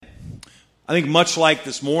I think much like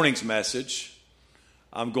this morning's message,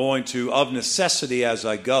 I'm going to, of necessity as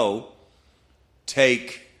I go,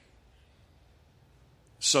 take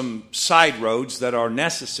some side roads that are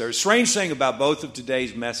necessary. Strange thing about both of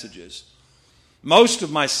today's messages, most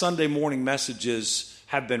of my Sunday morning messages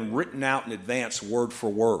have been written out in advance word for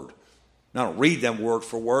word. I don't read them word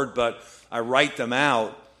for word, but I write them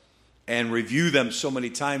out and review them so many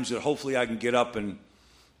times that hopefully I can get up and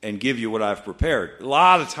give you what I've prepared. A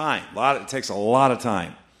lot of time. It takes a lot of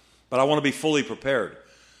time. But I want to be fully prepared.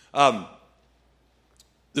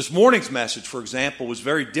 This morning's message, for example, was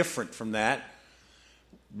very different from that,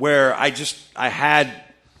 where I had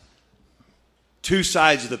two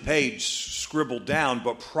sides of the page scribbled down,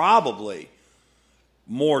 but probably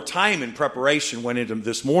more time in preparation went into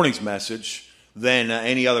this morning's message than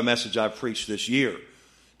any other message I've preached this year.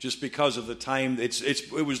 Just because of the time,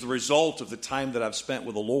 it was the result of the time that I've spent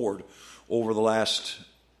with the Lord over the last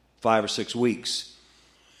 5 or 6 weeks.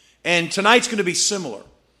 And tonight's going to be similar.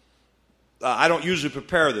 I don't usually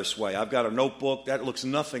prepare this way. I've got a notebook that looks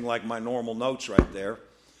nothing like my normal notes right there.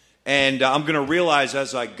 And I'm going to realize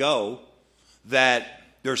as I go that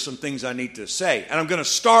there's some things I need to say. And I'm going to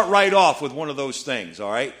start right off with one of those things,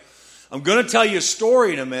 all right? I'm going to tell you a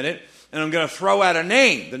story in a minute, and I'm going to throw out a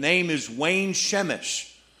name. The name is Wayne Shemish.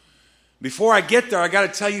 Before I get there, I got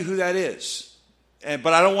to tell you who that is.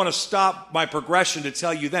 But I don't want to stop my progression to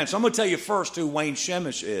tell you then. So I'm going to tell you first who Wayne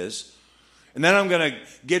Shemish is. And then I'm going to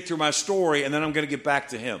get through my story, and then I'm going to get back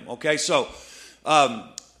to him. Okay, so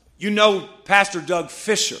you know Pastor Doug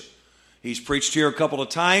Fisher. He's preached here a couple of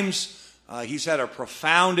times. He's had a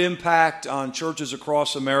profound impact on churches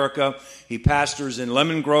across America. He pastors in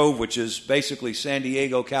Lemon Grove, which is basically San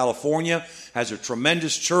Diego, California. Has a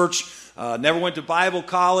tremendous church. Never went to Bible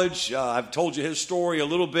college. I've told you his story a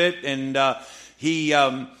little bit, and he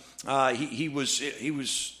was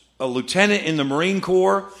a lieutenant in the Marine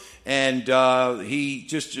Corps, and he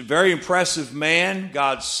just a very impressive man.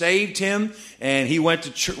 God saved him, and he went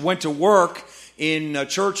to work in a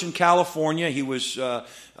church in California. He was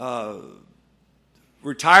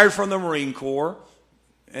retired from the Marine Corps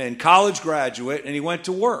and college graduate, and he went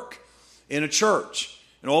to work in a church.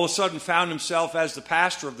 And all of a sudden found himself as the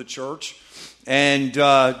pastor of the church. And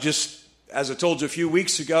just, as I told you a few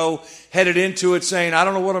weeks ago, headed into it saying, I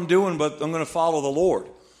don't know what I'm doing, but I'm going to follow the Lord.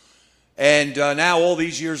 And now all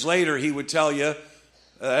these years later, he would tell you,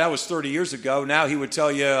 that was 30 years ago, now he would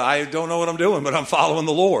tell you, I don't know what I'm doing, but I'm following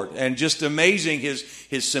the Lord. And just amazing,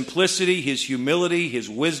 his simplicity, his humility, his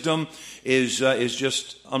wisdom is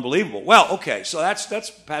just unbelievable. Well, okay, so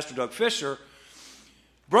that's Pastor Doug Fisher.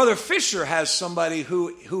 Brother Fisher has somebody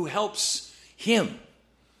who helps him.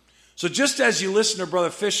 So just as you listen to Brother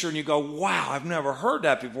Fisher and you go, wow, I've never heard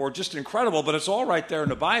that before, just incredible, but it's all right there in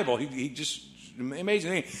the Bible. He just,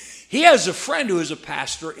 amazing thing. He has a friend who is a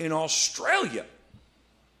pastor in Australia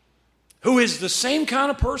who is the same kind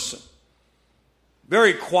of person.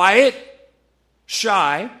 Very quiet,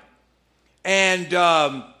 shy, and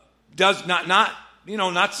does not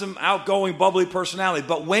some outgoing, bubbly personality.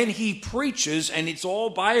 But when he preaches, and it's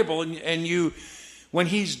all Bible, and when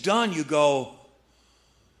he's done, you go,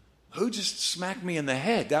 who just smacked me in the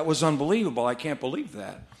head? That was unbelievable. I can't believe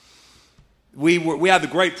that. We had the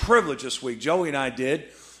great privilege this week, Joey and I did,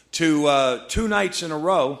 to 2 nights in a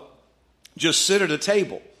row just sit at a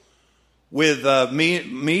table with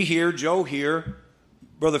me here, Joe here,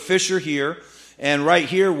 Brother Fisher here, and right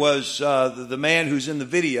here was the man who's in the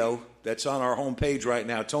video that's on our homepage right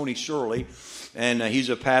now, Tony Shirley, and he's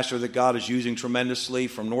a pastor that God is using tremendously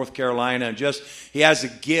from North Carolina, and he has a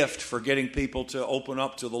gift for getting people to open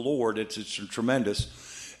up to the Lord. It's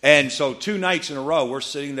tremendous. And so 2 nights in a row, we're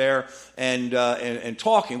sitting there and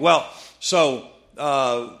talking. Well, so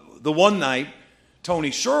the one night,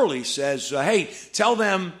 Tony Shirley says, hey, tell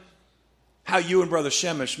them how you and Brother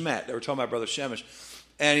Shemish met. They were talking about Brother Shemish.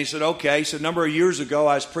 And he said, okay. He said, a number of years ago,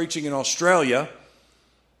 I was preaching in Australia,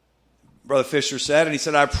 Brother Fisher said, and he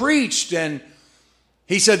said, I preached, and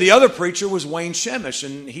he said the other preacher was Wayne Shemish,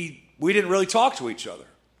 and we didn't really talk to each other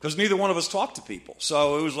because neither one of us talked to people.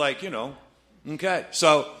 So it was like, okay.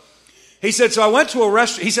 So he said, so I went to a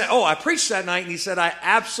restaurant. He said, I preached that night, and he said, I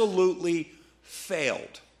absolutely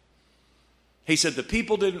failed. He said, the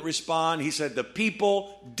people didn't respond. He said, the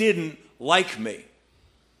people didn't like me.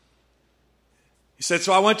 He said,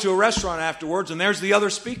 so I went to a restaurant afterwards, and there's the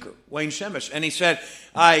other speaker, Wayne Shemish. And he said,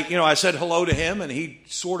 I said hello to him, and he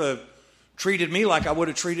sort of treated me like I would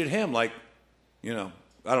have treated him, like, I don't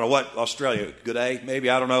know what, Australia, good day,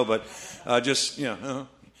 maybe, I don't know, but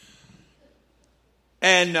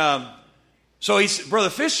And so he said,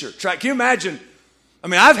 Brother Fisher, can you imagine I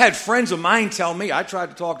mean, I've had friends of mine tell me, I tried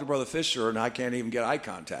to talk to Brother Fisher and I can't even get eye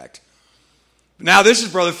contact. Now this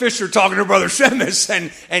is Brother Fisher talking to Brother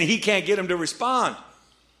Shemesh and he can't get him to respond.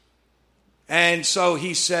 And so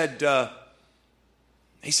he said, can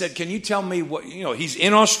you tell me what, he's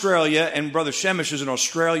in Australia and Brother Shemesh is an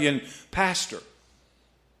Australian pastor.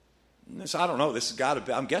 And I don't know, this has got to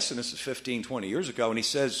be, I'm guessing this is 15, 20 years ago. And he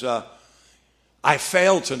says, I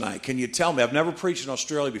failed tonight. Can you tell me? I've never preached in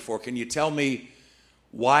Australia before. Can you tell me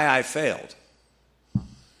why I failed?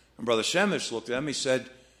 And Brother Shemesh looked at him. He said,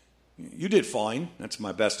 you did fine. That's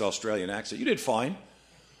my best Australian accent. You did fine.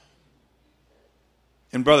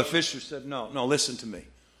 And Brother Fisher said, no, listen to me.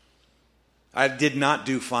 I did not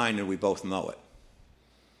do fine, and we both know it.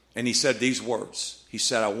 And he said these words. He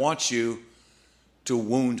said, I want you to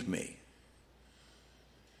wound me.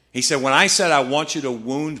 He said, when I said I want you to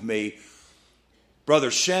wound me, Brother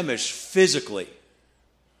Shemesh physically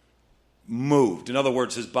moved. In other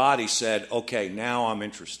words, his body said, okay, now I'm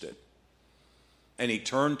interested. And he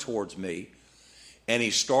turned towards me and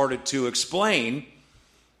he started to explain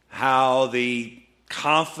how the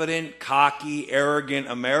confident, cocky, arrogant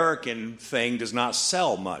American thing does not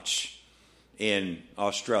sell much in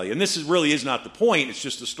Australia. And this really is not the point. It's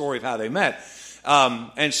just the story of how they met.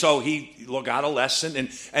 And so he got a lesson,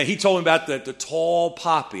 and he told him about the tall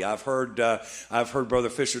poppy. I've heard Brother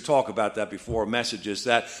Fisher talk about that before, messages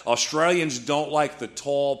that Australians don't like the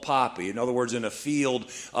tall poppy. In other words, in a field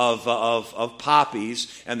of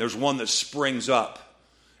poppies, and there's one that springs up,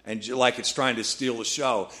 and like it's trying to steal the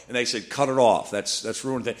show. And they said, cut it off. That's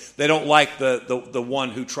ruined thing. They don't like the one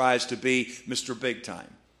who tries to be Mr. Big Time.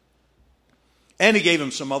 And he gave him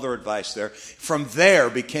some other advice there. From there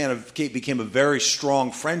became a very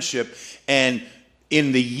strong friendship. And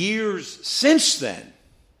in the years since then,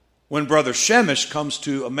 when Brother Shemesh comes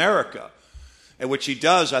to America, and which he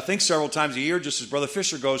does, I think, several times a year, just as Brother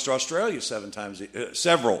Fisher goes to Australia several times a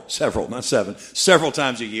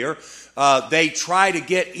year, they try to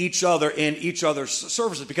get each other in each other's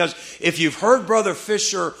services. Because if you've heard Brother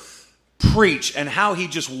Fisher preach and how he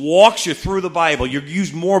just walks you through the Bible, you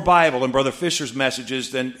use more Bible in Brother Fisher's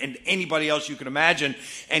messages than anybody else you can imagine,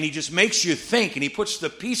 and he just makes you think, and he puts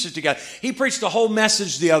the pieces together. He preached a whole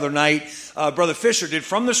message the other night, Brother Fisher did,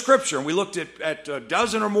 from the Scripture, and we looked at a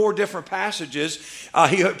dozen or more different passages.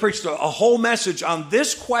 He preached a whole message on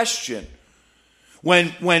this question.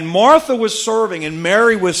 When Martha was serving and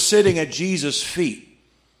Mary was sitting at Jesus' feet,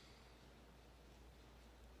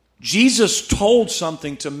 Jesus told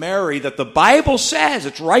something to Mary that the Bible says,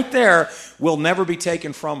 it's right there, will never be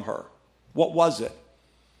taken from her. What was it?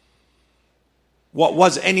 What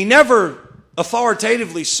was it? And he never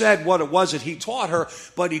authoritatively said what it was that he taught her,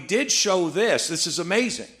 but he did show this. This is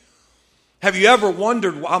amazing. Have you ever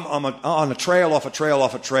wondered, I'm on a trail off a trail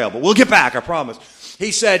off a trail, but we'll get back, I promise.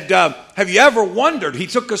 He said, have you ever wondered, he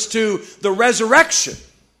took us to the resurrection.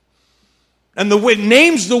 And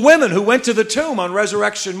names the women who went to the tomb on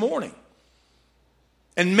resurrection morning.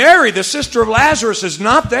 And Mary, the sister of Lazarus, is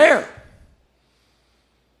not there.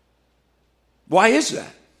 Why is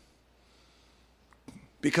that?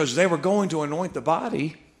 Because they were going to anoint the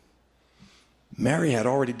body. Mary had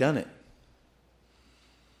already done it.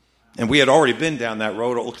 And we had already been down that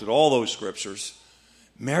road, looked at all those scriptures.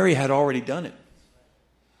 Mary had already done it.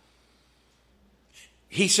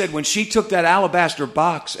 He said when she took that alabaster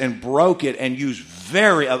box and broke it and used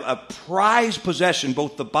a prized possession,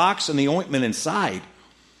 both the box and the ointment inside.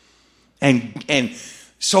 And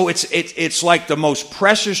so it's like the most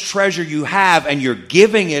precious treasure you have, and you're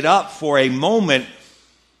giving it up for a moment,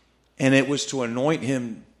 and it was to anoint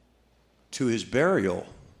him to his burial.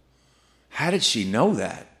 How did she know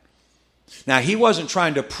that? Now, he wasn't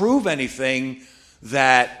trying to prove anything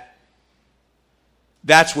that's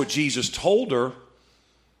what Jesus told her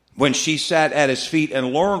when she sat at his feet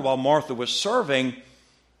and learned while Martha was serving,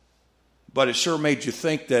 but it sure made you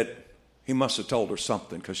think that he must have told her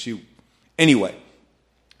something, anyway.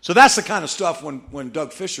 So that's the kind of stuff when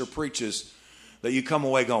Doug Fisher preaches that you come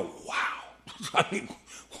away going, wow. I mean,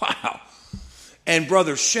 wow. And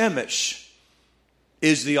Brother Shemesh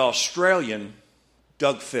is the Australian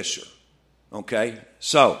Doug Fisher. Okay?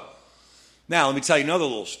 So, now let me tell you another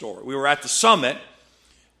little story. We were at the summit,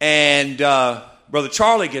 and Brother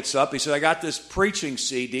Charlie gets up. He said, I got this preaching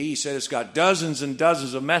CD. He said it's got dozens and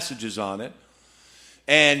dozens of messages on it.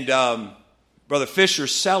 And Brother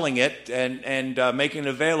Fisher's selling it and making it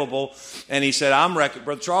available. And he said,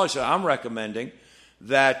 Brother Charlie said, I'm recommending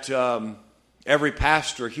that every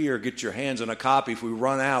pastor here get your hands on a copy. If we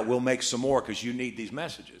run out, we'll make some more because you need these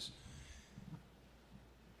messages.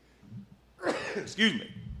 Excuse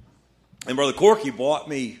me. And Brother Corky bought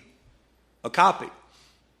me a copy.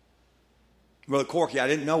 Brother Corky, I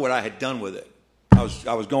didn't know what I had done with it.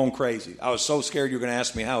 I was going crazy. I was so scared you were going to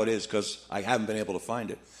ask me how it is because I haven't been able to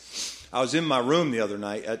find it. I was in my room the other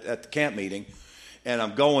night at the camp meeting, and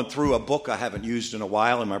I'm going through a book I haven't used in a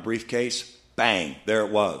while in my briefcase. Bang, there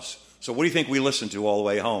it was. So what do you think we listened to all the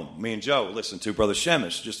way home? Me and Joe listened to Brother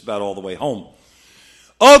Shemesh just about all the way home.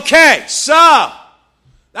 Okay, so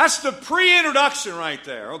that's the pre-introduction right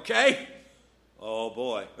there, okay? Oh,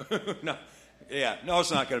 boy. No,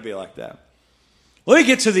 it's not going to be like that. Let me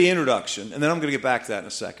get to the introduction, and then I'm going to get back to that in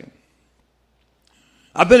a second.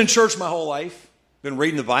 I've been in church my whole life, been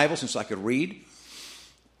reading the Bible since I could read,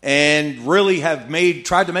 and really have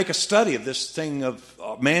tried to make a study of this thing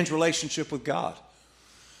of man's relationship with God,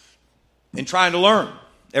 and trying to learn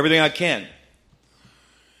everything I can.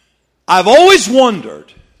 I've always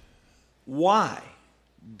wondered why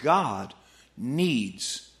God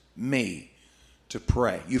needs me to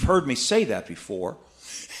pray. You've heard me say that before.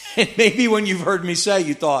 And maybe when you've heard me say,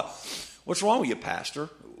 you thought, what's wrong with you, Pastor?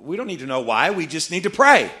 We don't need to know why. We just need to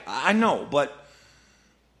pray. I know, but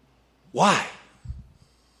why?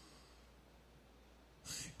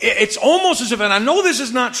 It's almost as if, and I know this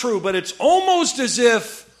is not true, but it's almost as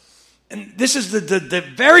if, and this is the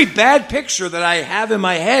very bad picture that I have in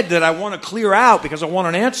my head that I want to clear out because I want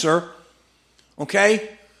an answer. Okay?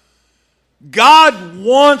 God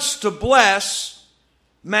wants to bless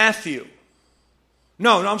Matthew.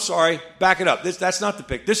 No, I'm sorry. Back it up. That's not the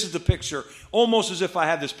picture. This is the picture, almost as if I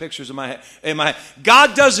have this picture in my head.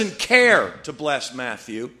 God doesn't care to bless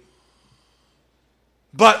Matthew,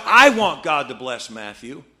 but I want God to bless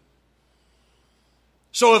Matthew.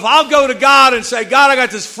 So if I'll go to God and say, God, I got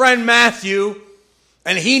this friend Matthew,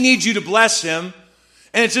 and he needs you to bless him,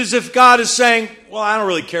 and it's as if God is saying, well, I don't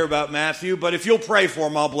really care about Matthew, but if you'll pray for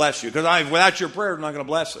him, I'll bless you, because without your prayer, I'm not going to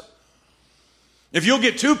bless him. If you'll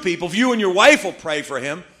get two people, if you and your wife will pray for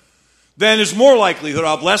him, then there's more likelihood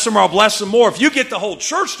I'll bless him or I'll bless him more. If you get the whole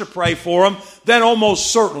church to pray for him, then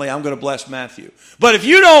almost certainly I'm going to bless Matthew. But if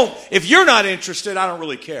you're not interested, I don't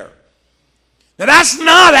really care. Now that's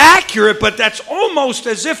not accurate, but that's almost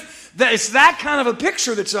as if it's that kind of a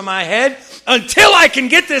picture that's in my head until I can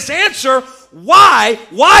get this answer. Why?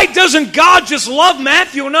 Why doesn't God just love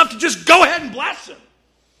Matthew enough to just go ahead and bless him?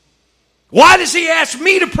 Why does he ask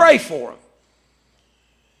me to pray for him?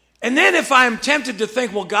 And then if I'm tempted to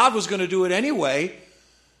think, well, God was going to do it anyway,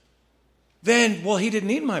 then, well, he didn't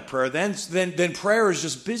need my prayer. Then prayer is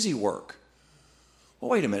just busy work.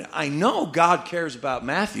 Well, wait a minute. I know God cares about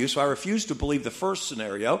Matthew, so I refuse to believe the first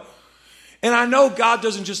scenario. And I know God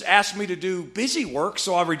doesn't just ask me to do busy work,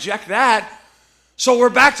 so I reject that. So we're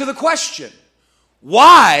back to the question.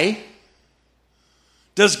 Why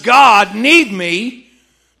does God need me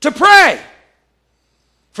to pray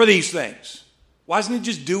for these things? Why doesn't he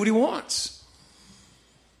just do what he wants?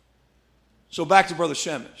 So back to Brother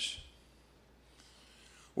Shemesh.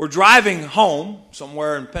 We're driving home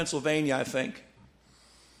somewhere in Pennsylvania, I think.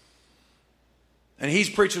 And he's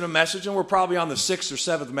preaching a message, and we're probably on the 6th or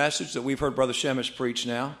 7th message that we've heard Brother Shemesh preach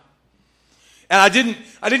now. And I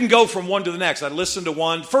didn't go from one to the next. I listened to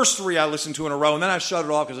one. First 3 I listened to in a row, and then I shut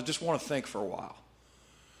it off because I just want to think for a while.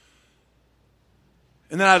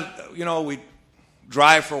 And then we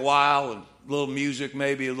drive for a while and a little music,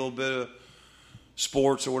 maybe a little bit of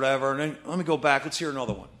sports or whatever. And then let me go back. Let's hear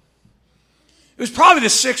another one. It was probably the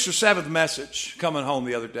 6th or 7th message coming home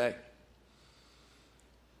the other day.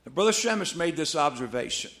 And Brother Shemesh made this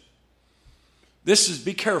observation.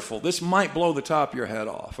 Be careful. This might blow the top of your head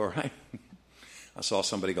off, all right? I saw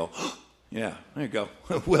somebody go, oh, yeah, there you go.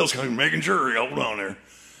 Will's making sure. Hold on there.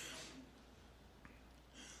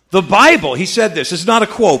 The Bible, he said this. It's not a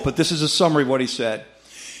quote, but this is a summary of what he said.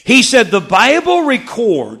 He said, the Bible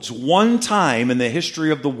records one time in the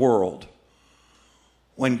history of the world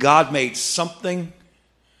when God made something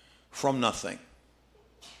from nothing.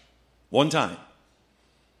 One time.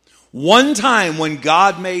 One time when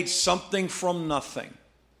God made something from nothing.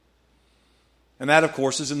 And that, of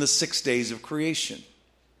course, is in the 6 days of creation.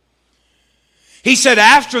 He said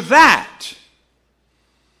after that,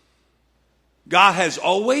 God has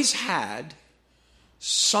always had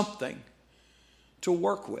something to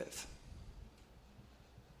work with.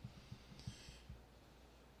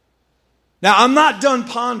 Now, I'm not done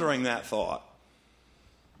pondering that thought,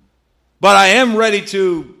 but I am ready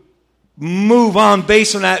to move on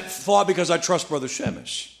based on that thought because I trust Brother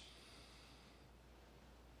Shemesh.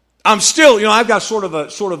 I'm still, I've got sort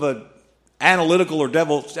of a analytical or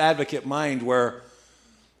devil's advocate mind where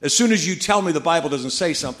as soon as you tell me the Bible doesn't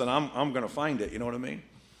say something, I'm going to find it. You know what I mean?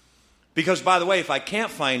 Because, by the way, if I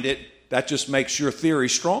can't find it, that just makes your theory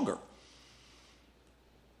stronger.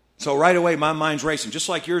 So right away, my mind's racing, just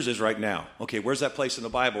like yours is right now. Okay, where's that place in the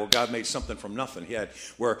Bible where God made something from nothing?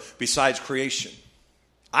 Where besides creation.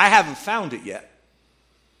 I haven't found it yet.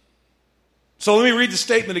 So let me read the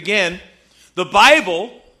statement again. The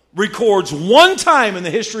Bible records one time in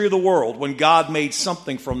the history of the world when God made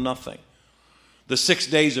something from nothing. The 6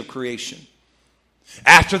 days of creation.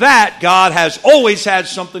 After that, God has always had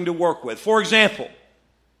something to work with. For example,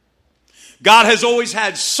 God has always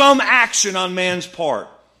had some action on man's part.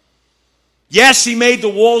 Yes, he made the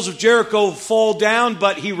walls of Jericho fall down,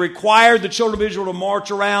 but he required the children of Israel to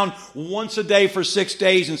march around once a day for 6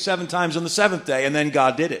 days and 7 times on the 7th day, and then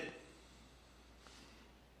God did it.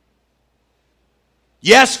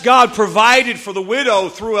 Yes, God provided for the widow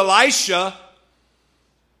through Elisha,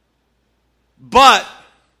 but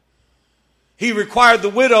he required the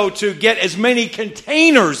widow to get as many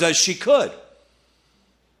containers as she could.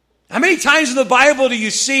 How many times in the Bible do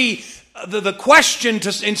you see the question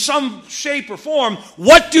in some shape or form,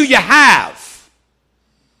 what do you have?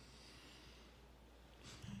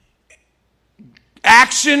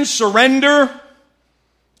 Action, surrender,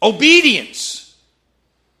 obedience.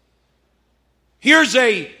 Here's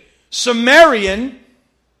a Syrian,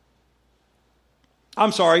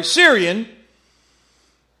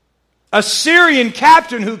 a Syrian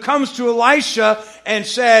captain who comes to Elisha and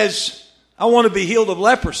says, I want to be healed of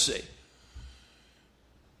leprosy.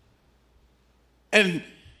 And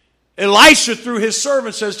Elisha, through his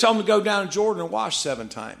servant, says, tell him to go down to Jordan and wash 7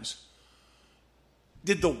 times.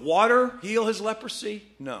 Did the water heal his leprosy?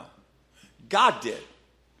 No. God did.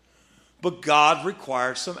 But God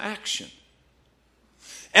required some action.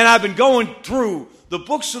 And I've been going through the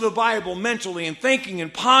books of the Bible mentally and thinking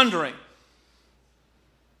and pondering.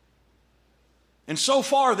 And so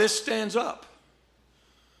far, this stands up.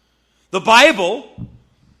 The Bible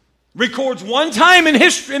records one time in the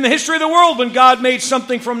history of the world when God made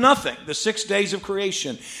something from nothing, the 6 days of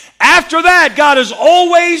creation. After that, God has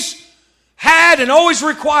always had and always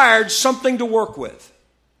required something to work with.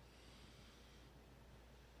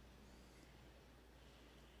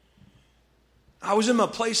 I was in my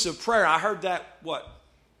place of prayer. I heard that,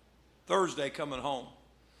 Thursday coming home.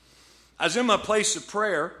 I was in my place of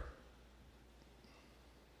prayer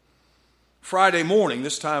Friday morning.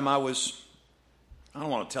 This time I don't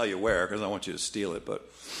want to tell you where because I want you to steal it, but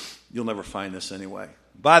you'll never find this anyway.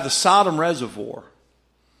 By the Sodom Reservoir,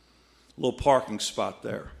 a little parking spot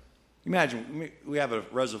there. Imagine, we have a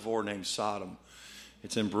reservoir named Sodom.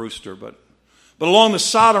 It's in Brewster, but along the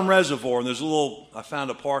Sodom Reservoir, and I found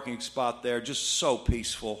a parking spot there, just so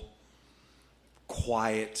peaceful,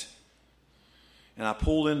 quiet. And I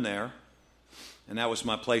pulled in there, and that was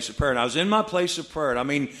my place of prayer. And I was in my place of prayer. And I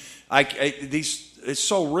mean, it's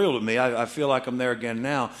so real to me. I feel like I'm there again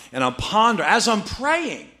now. And I'm pondering, as I'm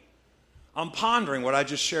praying, I'm pondering what I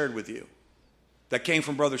just shared with you. That came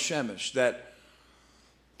from Brother Shemesh, that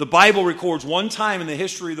the Bible records one time in the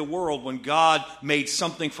history of the world when God made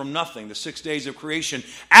something from nothing, the 6 days of creation.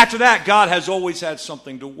 After that, God has always had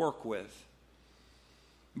something to work with.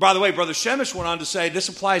 By the way, Brother Shemesh went on to say this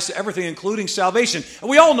applies to everything, including salvation. And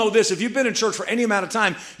we all know this. If you've been in church for any amount of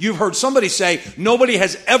time, you've heard somebody say, nobody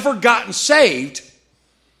has ever gotten saved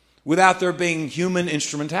without there being human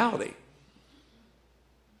instrumentality.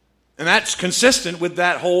 And that's consistent with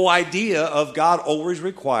that whole idea of God always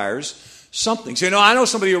requires something. So, I know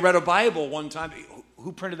somebody who read a Bible one time.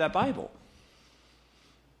 Who printed that Bible?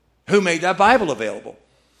 Who made that Bible available?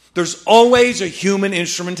 There's always a human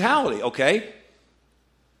instrumentality, okay?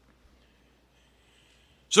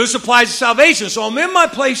 So this applies to salvation. So I'm in my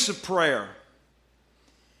place of prayer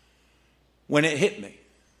when it hit me.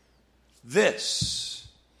 This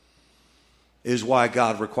is why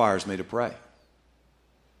God requires me to pray.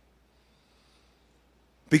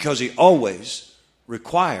 Because he always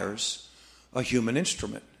requires a human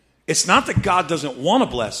instrument. It's not that God doesn't want to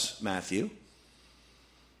bless Matthew.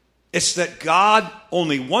 It's that God,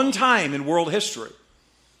 only one time in world history,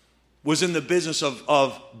 was in the business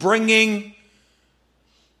of bringing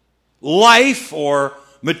life or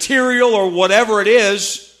material or whatever it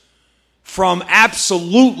is from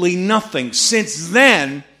absolutely nothing. Since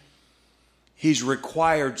then, he's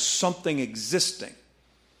required something existing.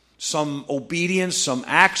 Some obedience, some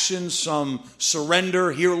action, some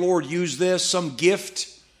surrender. Here, Lord, use this, some gift.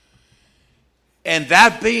 And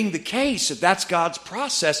that being the case, if that's God's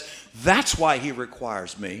process, that's why he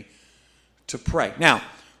requires me to pray. Now,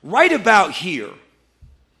 right about here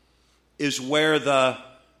is where the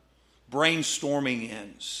brainstorming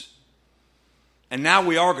ends. And now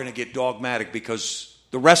we are going to get dogmatic because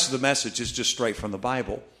the rest of the message is just straight from the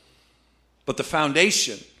Bible. But the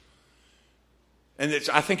foundation, and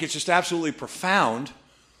I think it's just absolutely profound,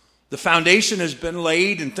 The foundation has been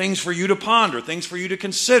laid and things for you to ponder, things for you to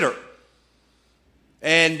consider.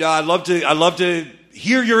 And I'd love to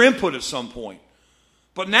hear your input at some point.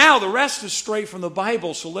 But now the rest is straight from the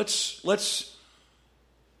Bible, so let's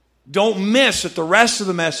don't miss that the rest of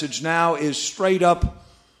the message now is straight up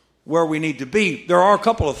where we need to be. There are a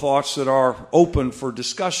couple of thoughts that are open for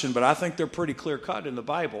discussion, but I think they're pretty clear-cut in the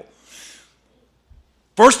Bible.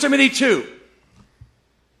 1 Timothy 2.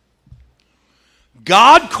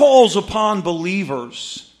 God calls upon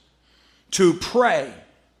believers to pray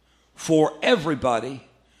for everybody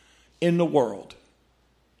in the world.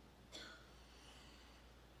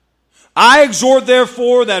 I exhort,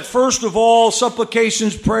 therefore, that first of all,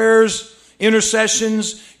 supplications, prayers,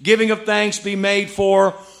 intercessions, giving of thanks be made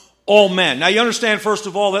for all men. Now, you understand, first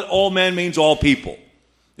of all, that all men means all people.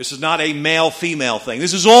 This is not a male-female thing.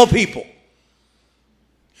 This is all people.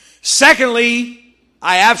 Secondly,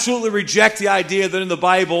 I absolutely reject the idea that in the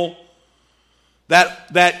Bible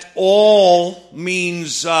that all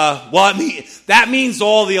means, that means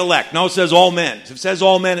all the elect. No, it says all men. If it says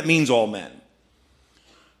all men, it means all men.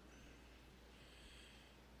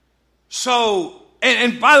 So,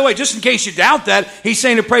 and by the way, just in case you doubt that, he's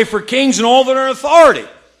saying to pray for kings and all that are in authority.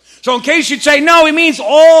 So in case you'd say, no, he means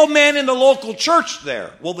all men in the local church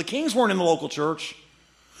there. Well, the kings weren't in the local church.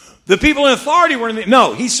 The people in authority weren't in the...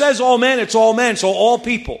 No, he says all men, it's all men, so all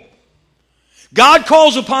people. God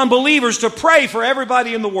calls upon believers to pray for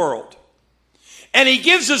everybody in the world. And he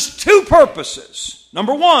gives us two purposes.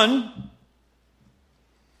 Number one,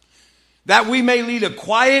 that we may lead a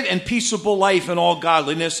quiet and peaceable life in all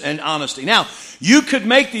godliness and honesty. Now, you could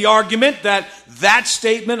make the argument that that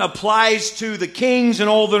statement applies to the kings and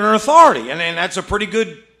all that are in authority. And that's a pretty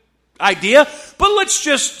good idea. But let's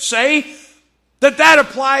just say that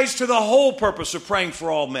applies to the whole purpose of praying for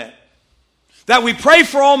all men. That we pray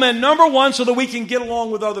for all men, number one, so that we can get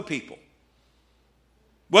along with other people.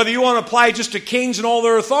 Whether you want to apply it just to kings and all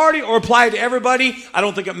their authority or apply it to everybody, I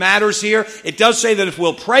don't think it matters here. It does say that if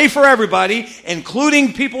we'll pray for everybody,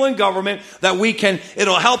 including people in government, that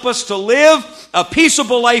it'll help us to live a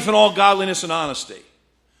peaceable life in all godliness and honesty.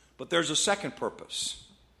 But there's a second purpose.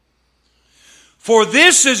 For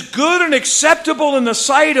this is good and acceptable in the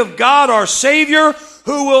sight of God our Savior,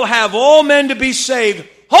 who will have all men to be saved.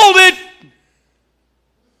 Hold it!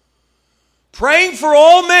 Praying for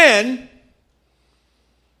all men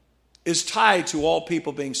is tied to all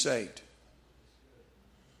people being saved.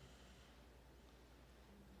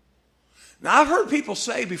 Now, I've heard people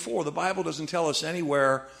say before, the Bible doesn't tell us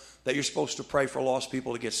anywhere that you're supposed to pray for lost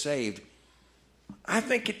people to get saved. I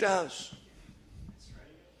think it does.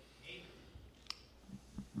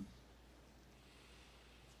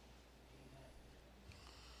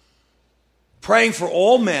 Praying for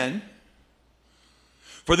all men.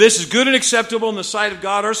 For this is good and acceptable in the sight of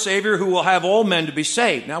God our Savior, who will have all men to be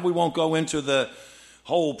saved. Now, we won't go into the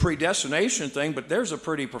whole predestination thing, but there's a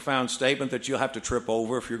pretty profound statement that you'll have to trip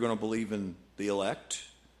over if you're going to believe in the elect,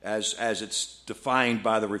 as it's defined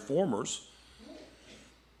by the reformers.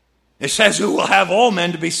 It says, who will have all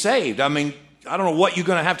men to be saved. I mean, I don't know what you're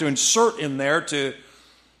going to have to insert in there to,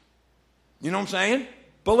 you know what I'm saying?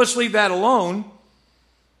 But let's leave that alone.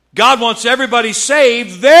 God wants everybody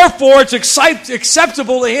saved, therefore it's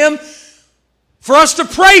acceptable to him for us to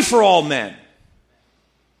pray for all men.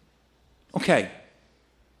 Okay.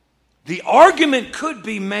 The argument could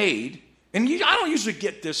be made, and I don't usually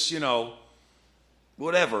get this,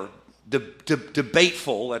 whatever,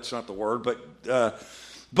 debateful, that's not the word,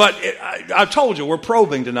 but I told you, we're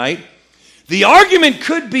probing tonight. The argument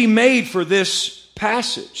could be made for this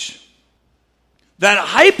passage that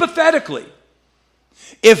hypothetically,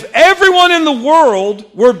 if everyone in the world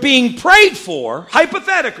were being prayed for,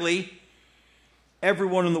 hypothetically,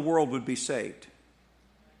 everyone in the world would be saved.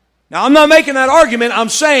 Now, I'm not making that argument. I'm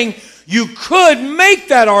saying you could make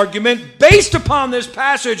that argument based upon this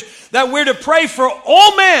passage that we're to pray for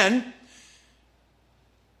all men.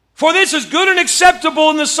 For this is good and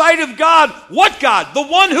acceptable in the sight of God. What God? The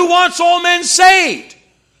one who wants all men saved.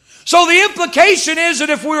 So the implication is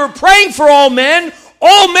that if we were praying for all men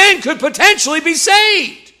could potentially be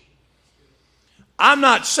saved. I'm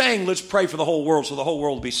not saying let's pray for the whole world so the whole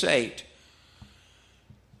world will be saved.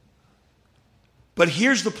 But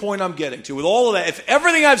here's the point I'm getting to. With all of that, if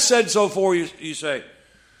everything I've said so far, you say,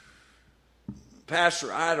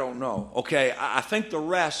 Pastor, I don't know. Okay, I think the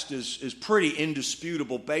rest is pretty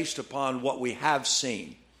indisputable based upon what we have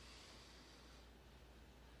seen.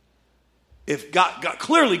 If God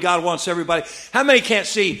clearly God wants everybody. How many can't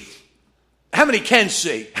see? How many can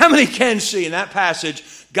see? How many can see in that passage?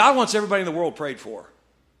 God wants everybody in the world prayed for.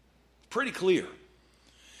 Pretty clear.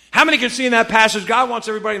 How many can see in that passage God wants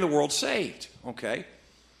everybody in the world saved? Okay.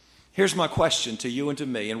 Here's my question to you and to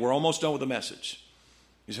me, and we're almost done with the message.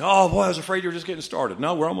 You say, oh boy, I was afraid you were just getting started.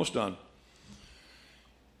 No, we're almost done.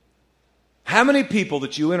 How many people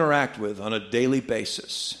that you interact with on a daily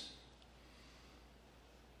basis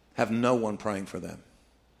have no one praying for them?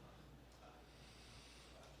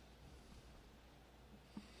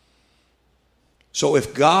 So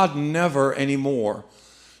if God never anymore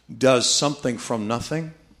does something from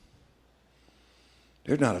nothing,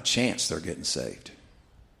 there's not a chance they're getting saved.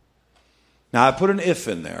 Now, I put an if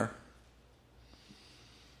in there.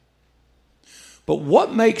 But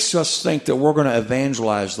what makes us think that we're going to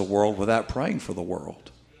evangelize the world without praying for the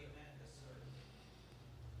world?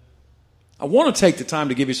 I want to take the time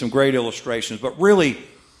to give you some great illustrations, but really,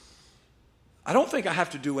 I don't think I have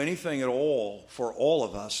to do anything at all for all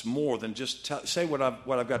of us more than just say what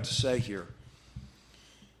I've got to say here.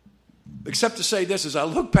 Except to say this, as I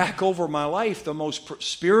look back over my life, the most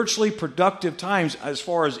spiritually productive times as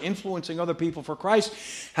far as influencing other people for Christ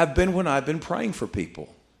have been when I've been praying for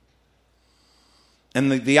people.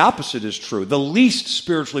 And the opposite is true. The least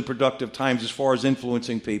spiritually productive times as far as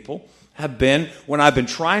influencing people have been when I've been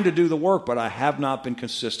trying to do the work, but I have not been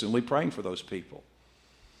consistently praying for those people.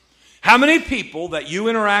 How many people that you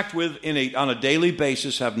interact with on a daily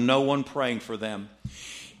basis have no one praying for them?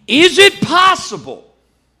 Is it possible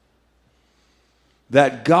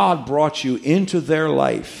that God brought you into their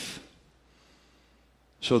life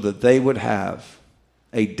so that they would have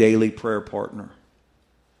a daily prayer partner?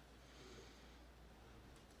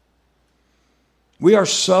 We are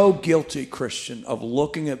so guilty, Christian, of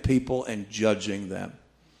looking at people and judging them.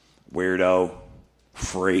 Weirdo,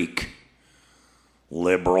 freak,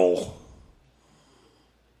 liberal.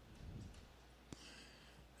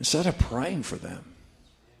 Instead of praying for them.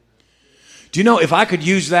 Do you know, if I could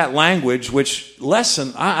use that language,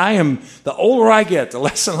 I am, the older I get, the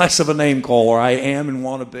less and less of a name caller I am and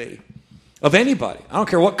want to be. Of anybody. I don't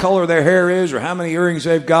care what color their hair is or how many earrings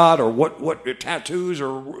they've got or what tattoos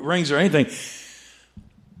or rings or anything.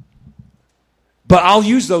 But I'll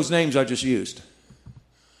use those names I just used.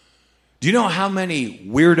 Do you know how many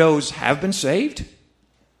weirdos have been saved?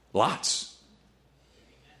 Lots.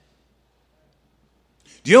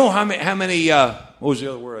 Do you know how many what was the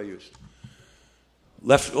other word I used?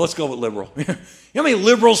 Let's go with liberal. You know how many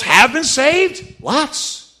liberals have been saved?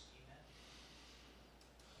 Lots.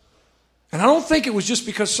 And I don't think it was just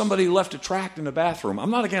because somebody left a tract in the bathroom.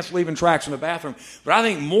 I'm not against leaving tracts in the bathroom, but I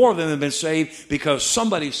think more of them have been saved because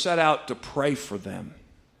somebody set out to pray for them.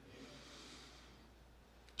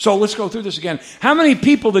 So let's go through this again. How many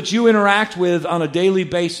people that you interact with on a daily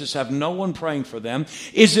basis have no one praying for them?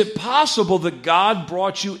 Is it possible that God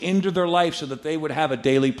brought you into their life so that they would have a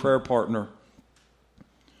daily prayer partner?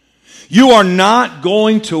 You are not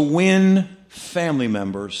going to win family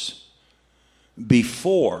members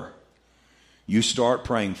before you start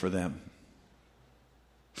praying for them.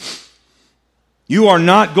 You are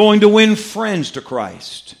not going to win friends to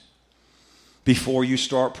Christ before you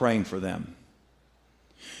start praying for them.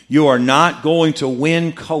 You are not going to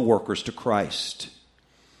win coworkers to Christ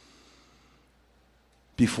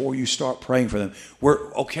before you start praying for them.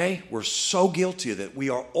 We're so guilty of that. We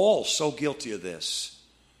are all so guilty of this.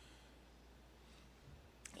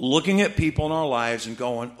 Looking at people in our lives and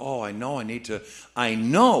going, oh, I know I need to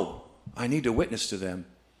witness to them.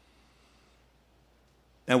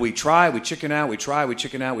 And we try, we chicken out, we try, we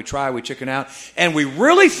chicken out, we try, we chicken out. And we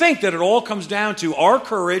really think that it all comes down to our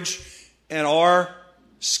courage and our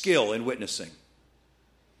skill in witnessing.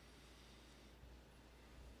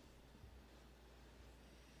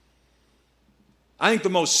 I think the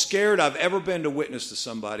most scared I've ever been to witness to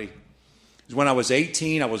somebody is when I was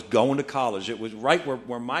 18, I was going to college. It was right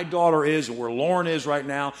where my daughter is and where Lauren is right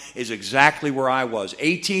now is exactly where I was.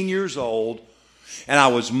 18 years old, and I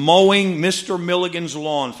was mowing Mr. Milligan's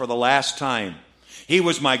lawn for the last time. He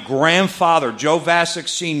was my grandfather, Joe Vasic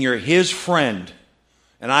Sr., his friend.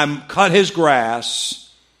 And I cut his grass.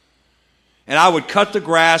 And I would cut the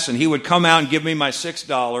grass, and he would come out and give me my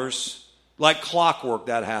 $6. Like clockwork,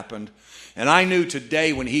 that happened. And I knew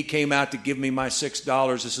today when he came out to give me my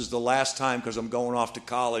 $6, this is the last time because I'm going off to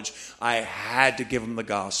college, I had to give him the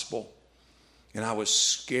gospel. And I was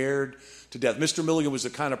scared to death. Mr. Milligan was the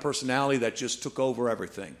kind of personality that just took over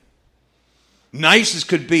everything. Nice as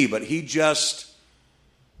could be, but he just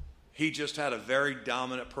had a very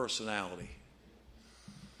dominant personality.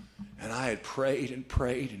 And I had prayed and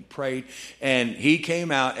prayed and prayed. And he came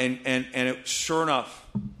out, and it, sure enough,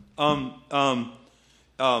 Mr.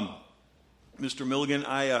 Milligan,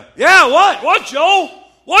 yeah, what, Joe?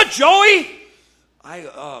 What, Joey?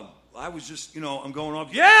 I I was just, I'm going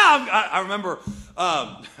off. Yeah, I remember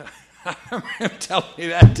I remember him telling me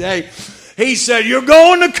that day. He said, you're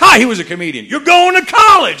going to college. He was a comedian. You're going to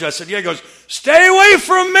college. I said, yeah. He goes, stay away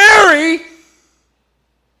from Mary.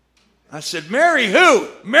 I said, Mary who?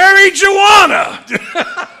 Mary Joanna.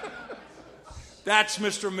 That's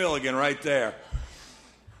Mr. Milligan right there.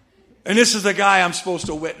 And this is the guy I'm supposed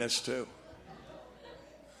to witness to.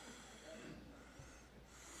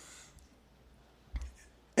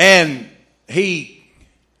 And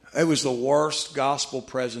it was the worst gospel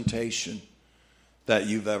presentation that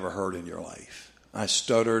you've ever heard in your life. I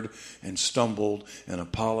stuttered and stumbled and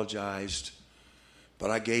apologized, but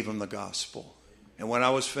I gave him the gospel. And when I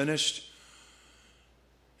was finished,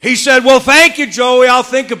 he said, well, thank you, Joey. I'll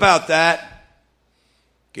think about that.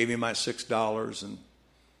 Gave me my $6 and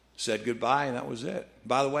said goodbye, and that was it.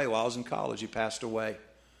 By the way, while I was in college, he passed away.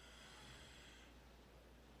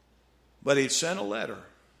 But he'd sent a letter.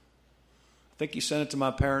 I think he sent it to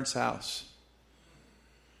my parents' house,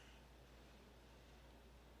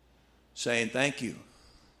 saying thank you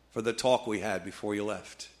for the talk we had before you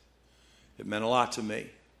left. It meant a lot to me,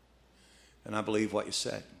 and I believe what you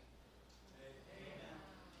said.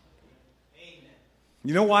 Amen.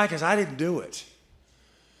 You know why? Because I didn't do it.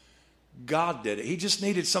 God did it. He just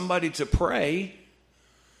needed somebody to pray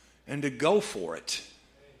and to go for it.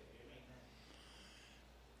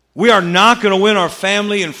 We are not going to win our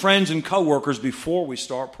family and friends and coworkers before we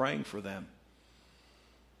start praying for them.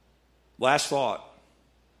 Last thought.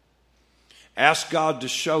 Ask God to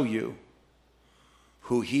show you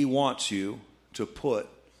who He wants you to put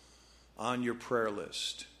on your prayer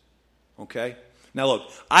list. Okay? Now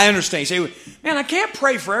look, I understand. You say, man, I can't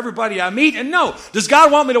pray for everybody I meet. And no, does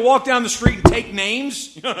God want me to walk down the street and take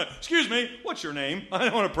names? Excuse me, what's your name? I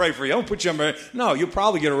don't want to pray for you. I don't put you on. No, you'll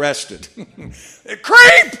probably get arrested.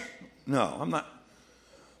 Creep! No, I'm not.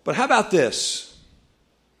 But how about this?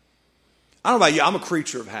 I don't know about you. I'm a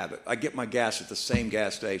creature of habit. I get my gas at the same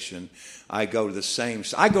gas station. I go to the same.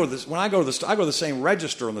 I go to the same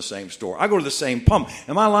register in the same store. I go to the same pump.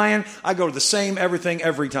 Am I lying? I go to the same everything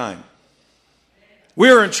every time. We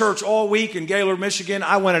were in church all week in Gaylord, Michigan.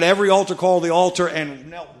 I went at every altar call, the altar, and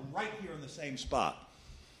knelt right here in the same spot.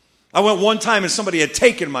 I went one time and somebody had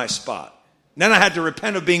taken my spot. Then I had to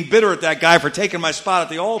repent of being bitter at that guy for taking my spot at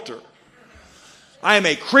the altar. I am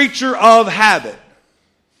a creature of habit.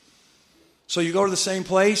 So you go to the same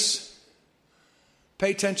place,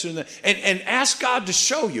 pay attention to and ask God to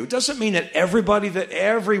show you. It doesn't mean that every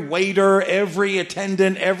waiter, every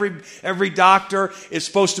attendant, every doctor is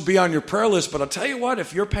supposed to be on your prayer list. But I'll tell you what,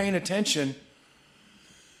 if you're paying attention,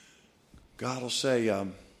 God will say,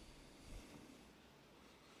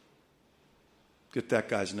 get that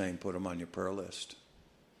guy's name, put him on your prayer list.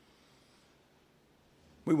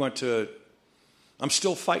 I'm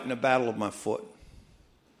still fighting a battle of my foot.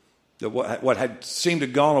 What had seemed to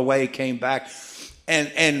have gone away came back.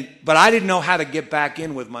 But I didn't know how to get back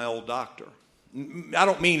in with my old doctor. I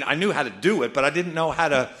don't mean I knew how to do it, but I didn't know how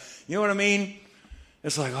to, you know what I mean?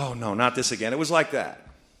 It's like, oh no, not this again. It was like that.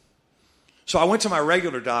 So I went to my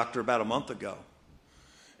regular doctor about a month ago.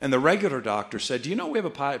 And the regular doctor said, do you know we have a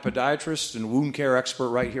podiatrist and wound care expert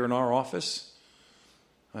right here in our office?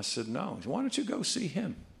 I said, no. Why don't you go see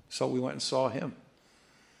him? So we went and saw him.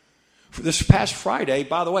 For this past Friday,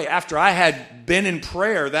 by the way, after I had been in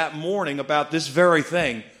prayer that morning about this very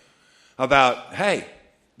thing, about, hey,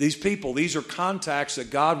 these people, these are contacts that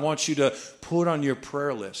God wants you to put on your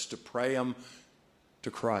prayer list to pray them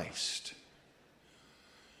to Christ.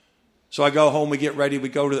 So I go home, we get ready, we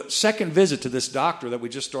go to the second visit to this doctor that we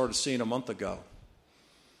just started seeing a month ago.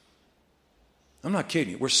 I'm not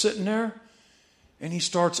kidding you. We're sitting there, and he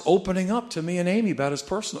starts opening up to me and Amy about his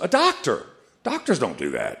personal... A doctor. Doctors don't do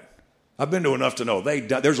that. I've been to enough to know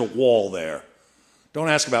there's a wall there. Don't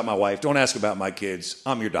ask about my wife. Don't ask about my kids.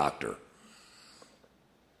 I'm your doctor.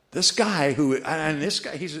 This guy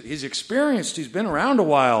he's experienced. He's been around a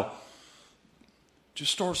while.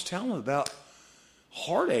 Just starts telling about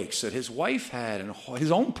heartaches that his wife had and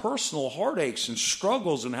his own personal heartaches and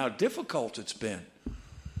struggles and how difficult it's been.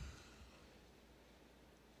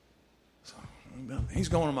 So, he's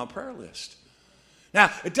going on my prayer list.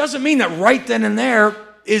 Now, it doesn't mean that right then and there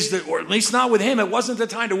or at least not with him, it wasn't the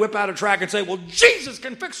time to whip out a track and say, well, Jesus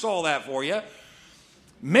can fix all that for you.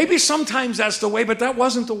 Maybe sometimes that's the way, but that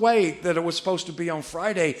wasn't the way that it was supposed to be on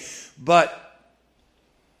Friday.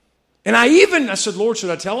 And I said, Lord,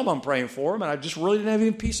 should I tell him I'm praying for him? And I just really didn't have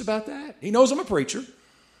any peace about that. He knows I'm a preacher.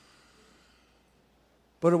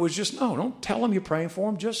 But it was just, no, don't tell him you're praying for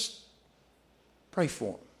him. Just pray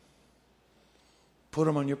for him. Put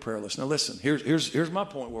him on your prayer list. Now listen, here's my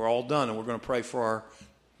point. We're all done, and we're going to pray for our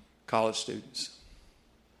college students.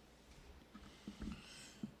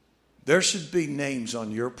 There should be names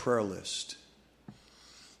on your prayer list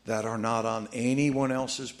that are not on anyone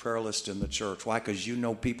else's prayer list in the church. Why? Because you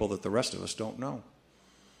know people that the rest of us don't know.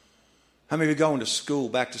 How many of you are going to school,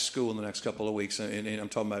 back to school in the next couple of weeks? And I'm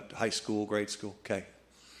talking about high school, grade school. Okay.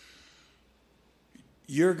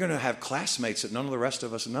 You're going to have classmates that none of the rest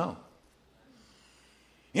of us know.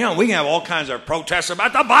 You know, we can have all kinds of protests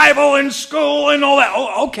about the Bible in school and all that.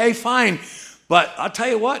 Oh, okay, fine. But I'll tell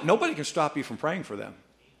you what, nobody can stop you from praying for them.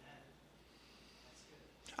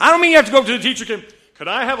 I don't mean you have to go up to the teacher. Could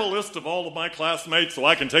I have a list of all of my classmates so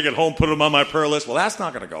I can take it home, put them on my prayer list? Well, that's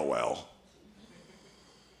not going to go well.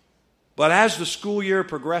 But as the school year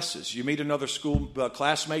progresses, you meet another school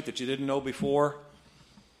classmate that you didn't know before,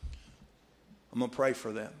 I'm going to pray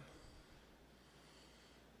for them.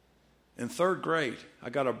 In third grade, I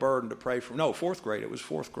got a burden to pray for. No, fourth grade. It was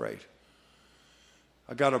fourth grade.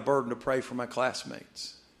 I got a burden to pray for my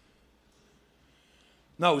classmates.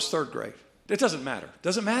 No, it was third grade. It doesn't matter.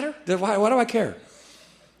 Does it matter? Why do I care?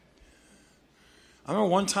 I remember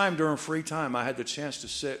one time during free time, I had the chance to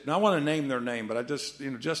sit. And I want to name their name, but I just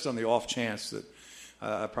on the off chance that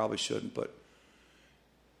I probably shouldn't.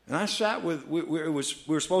 And I sat with. We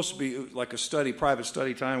were supposed to be like a private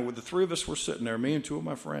study time. Where the three of us were sitting there, me and two of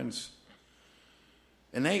my friends.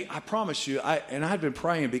 And I promise you, I had been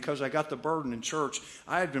praying because I got the burden in church.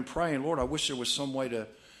 I had been praying, Lord, I wish there was some way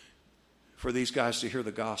for these guys to hear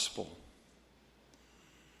the gospel.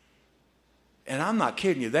 And I'm not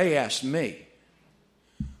kidding you. They asked me,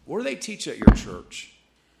 what do they teach at your church?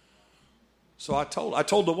 So I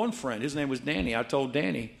told the one friend, his name was Danny. I told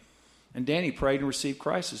Danny, and Danny prayed and received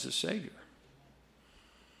Christ as his Savior.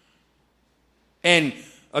 And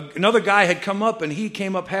another guy had come up, and he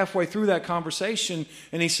came up halfway through that conversation,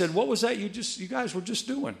 and he said, what was that you guys were just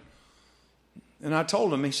doing? And I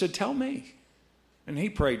told him, he said, tell me. And he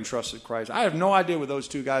prayed and trusted Christ. I have no idea what those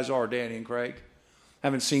two guys are, Danny and Craig.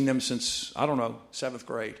 Haven't seen them since, 7th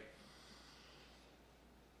grade.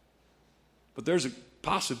 But there's a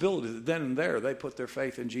possibility that then and there they put their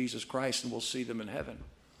faith in Jesus Christ and we'll see them in heaven.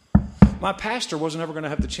 My pastor wasn't ever going to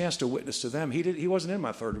have the chance to witness to them. He wasn't in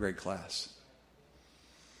my third grade class.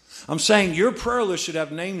 I'm saying your prayer list should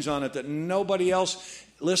have names on it that nobody else,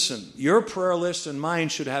 listen, your prayer list and mine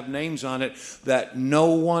should have names on it that no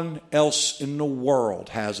one else in the world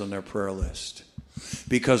has on their prayer list.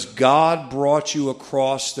 Because God brought you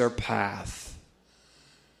across their path.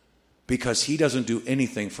 Because He doesn't do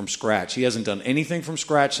anything from scratch. He hasn't done anything from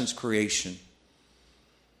scratch since creation.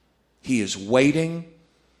 He is waiting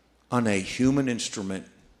on a human instrument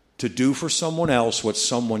to do for someone else what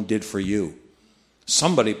someone did for you.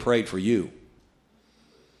 Somebody prayed for you.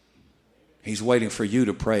 He's waiting for you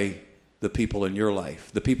to pray the people in your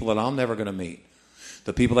life. The people that I'm never going to meet.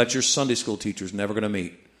 The people that your Sunday school teacher's never going to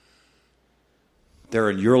meet. They're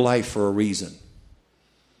in your life for a reason.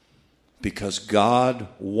 Because God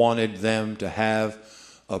wanted them to have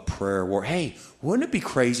a prayer war. Hey, wouldn't it be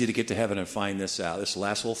crazy to get to heaven and find this out? This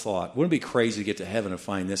last little thought. Wouldn't it be crazy to get to heaven and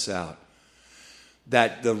find this out?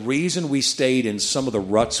 That the reason we stayed in some of the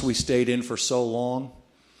ruts we stayed in for so long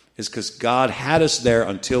is because God had us there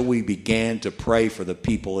until we began to pray for the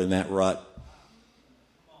people in that rut.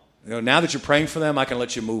 Now that you're praying for them, I can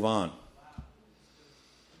let you move on.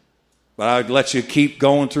 But I'd let you keep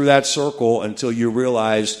going through that circle until you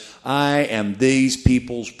realize I am these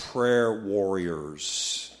people's prayer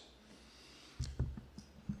warriors.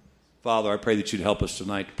 Father, I pray that you'd help us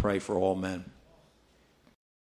tonight to pray for all men.